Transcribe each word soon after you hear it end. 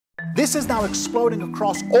This is now exploding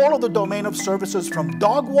across all of the domain of services, from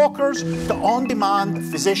dog walkers to on-demand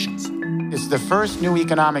physicians. It's the first new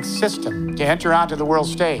economic system to enter onto the world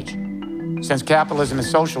stage since capitalism and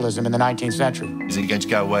socialism in the 19th century. Is it going to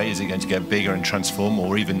go away? Is it going to get bigger and transform,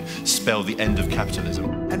 or even spell the end of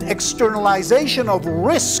capitalism? An externalization of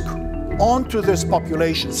risk onto this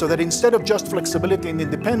population, so that instead of just flexibility and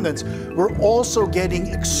independence, we're also getting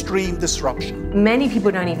extreme disruption. Many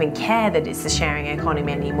people don't even care that it's the sharing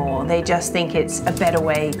economy anymore. They just think it's a better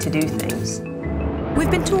way to do things.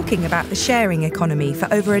 We've been talking about the sharing economy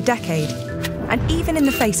for over a decade, and even in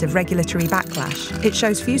the face of regulatory backlash, it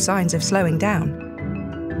shows few signs of slowing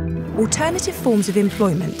down. Alternative forms of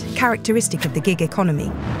employment, characteristic of the gig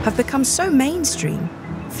economy, have become so mainstream,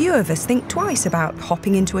 few of us think twice about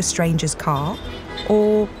hopping into a stranger's car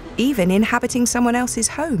or even inhabiting someone else's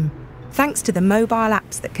home, thanks to the mobile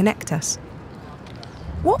apps that connect us.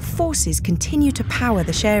 What forces continue to power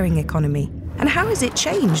the sharing economy, and how has it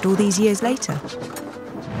changed all these years later?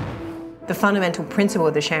 The fundamental principle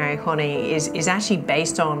of the sharing economy is actually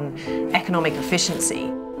based on economic efficiency.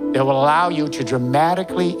 It will allow you to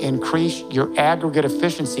dramatically increase your aggregate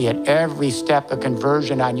efficiency at every step of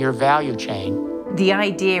conversion on your value chain. The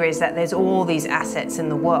idea is that there's all these assets in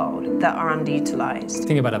the world that are underutilized.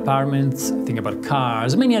 Think about apartments, think about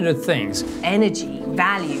cars, many other things. Energy,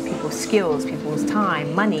 value, people's skills, people's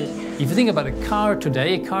time, money. If you think about a car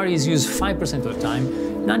today, a car is used 5% of the time,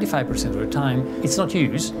 95% of the time, it's not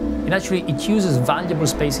used. It uses valuable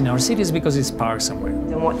space in our cities because it's parked somewhere.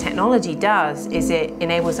 And what technology does is it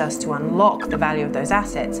enables us to unlock the value of those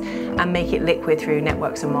assets and make it liquid through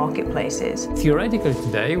networks and marketplaces. Theoretically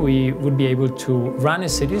today, we would be able to run a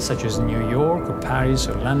city such as New York or Paris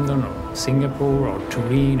or London or Singapore or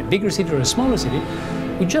Turin, a bigger city or a smaller city,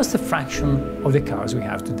 with just a fraction of the cars we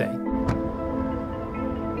have today.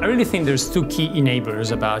 I really think there's two key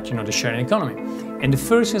enablers about the sharing economy. And the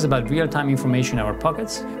first is about real-time information in our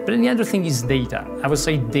pockets, but then the other thing is data. I would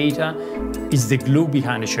say data is the glue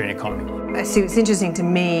behind the sharing economy. So it's interesting to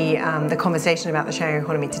me, the conversation about the sharing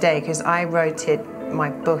economy today, because I wrote my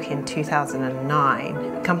book in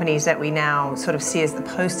 2009. Companies that we now sort of see as the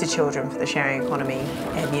poster children for the sharing economy,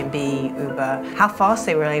 Airbnb, Uber, how fast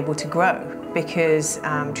they were able to grow, because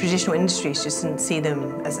traditional industries just didn't see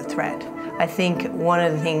them as a threat. I think one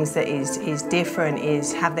of the things that is different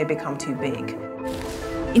is, have they become too big?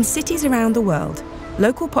 In cities around the world,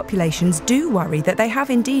 local populations do worry that they have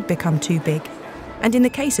indeed become too big, and in the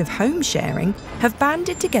case of home sharing, have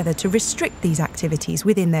banded together to restrict these activities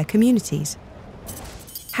within their communities.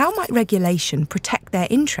 How might regulation protect their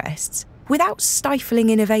interests without stifling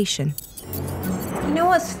innovation? You know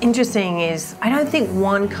what's interesting is, I don't think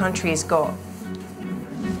one country has got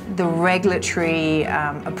the regulatory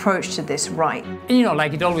approach to this right. And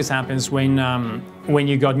like it always happens when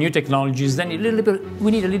you got new technologies, then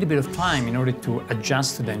we need a little bit of time in order to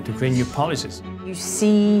adjust to them, to create new policies. You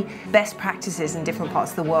see best practices in different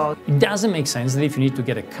parts of the world. It doesn't make sense that if you need to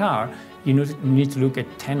get a car, you need to look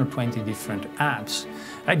at 10 or 20 different apps.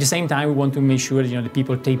 At the same time, we want to make sure that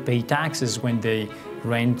people pay taxes when they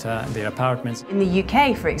rent their apartments. In the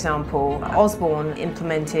UK, for example, Osborne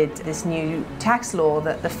implemented this new tax law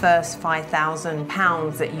that the first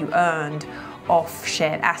 £5,000 that you earned off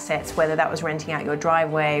shared assets, whether that was renting out your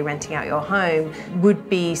driveway, renting out your home, would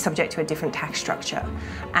be subject to a different tax structure.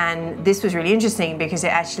 And this was really interesting because it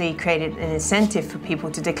actually created an incentive for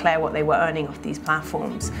people to declare what they were earning off these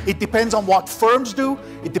platforms. It depends on what firms do,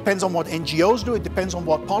 it depends on what NGOs do, it depends on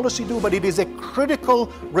what policy do, but it is a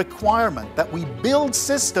critical requirement that we build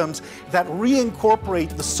systems that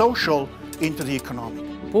reincorporate the social into the economic.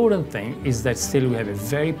 The important thing is that still we have a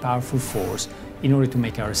very powerful force in order to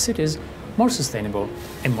make our cities more sustainable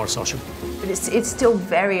and more social. But it's still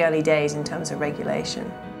very early days in terms of regulation.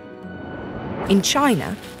 In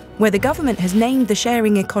China, where the government has named the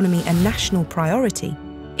sharing economy a national priority,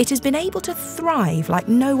 it has been able to thrive like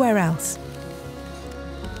nowhere else.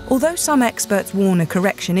 Although some experts warn a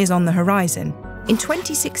correction is on the horizon, in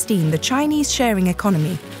 2016 the Chinese sharing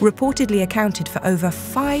economy reportedly accounted for over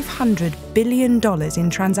 $500 billion in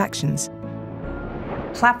transactions.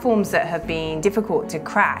 Platforms that have been difficult to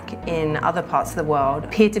crack in other parts of the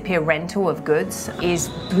world, peer-to-peer rental of goods is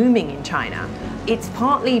booming in China. It's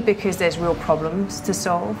partly because there's real problems to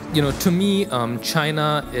solve. To me,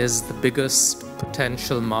 China is the biggest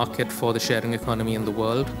potential market for the sharing economy in the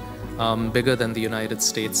world, bigger than the United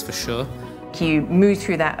States for sure. You move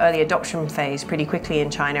through that early adoption phase pretty quickly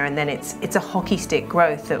in China, and then it's a hockey stick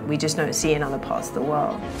growth that we just don't see in other parts of the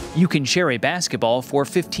world. You can share a basketball for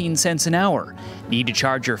 15 cents an hour. Need to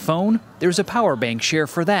charge your phone? There's a power bank share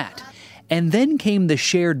for that. And then came the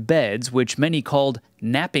shared beds, which many called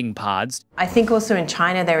napping pods. I think also in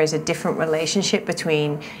China there is a different relationship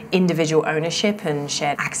between individual ownership and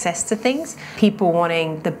shared access to things. People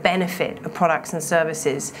wanting the benefit of products and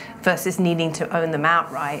services versus needing to own them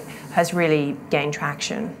outright has really gained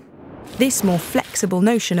traction. This more flexible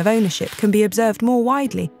notion of ownership can be observed more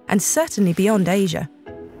widely, and certainly beyond Asia.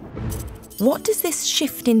 What does this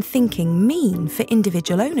shift in thinking mean for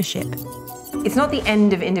individual ownership? It's not the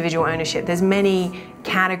end of individual ownership. There's many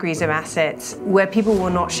categories of assets where people will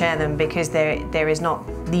not share them because there is not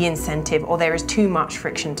the incentive or there is too much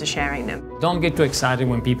friction to sharing them. Don't get too excited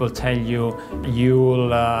when people tell you you'll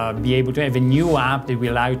be able to have a new app that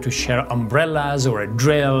will allow you to share umbrellas or a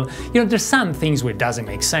drill. You know, there's some things where it doesn't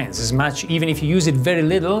make sense. As much, even if you use it very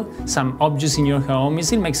little, some objects in your home, it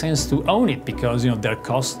still makes sense to own it because, you know, their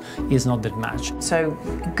cost is not that much. So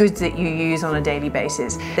goods that you use on a daily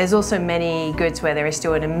basis. There's also many goods where there is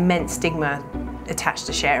still an immense stigma attached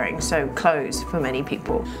to sharing, so clothes for many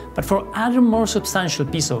people. But for other more substantial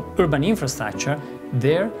pieces of urban infrastructure,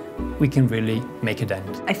 there we can really make a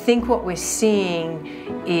dent. I think what we're seeing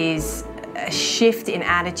is a shift in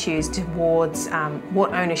attitudes towards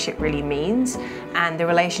what ownership really means and the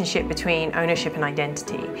relationship between ownership and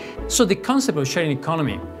identity. So the concept of sharing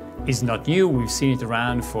economy is not new. We've seen it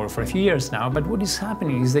around for a few years now, but what is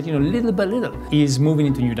happening is that, you know, little by little is moving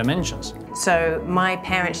into new dimensions. So my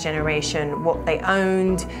parents' generation, what they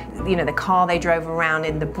owned, you know, the car they drove around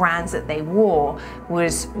in, the brands that they wore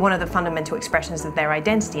was one of the fundamental expressions of their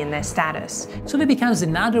identity and their status. So that becomes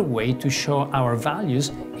another way to show our values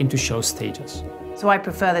and to show status. So I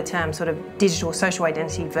prefer the term sort of digital social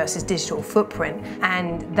identity versus digital footprint.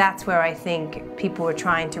 And that's where I think people are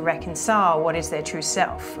trying to reconcile what is their true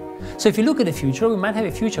self. So if you look at the future, we might have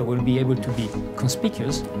a future where we'll be able to be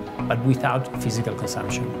conspicuous, but without physical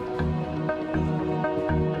consumption.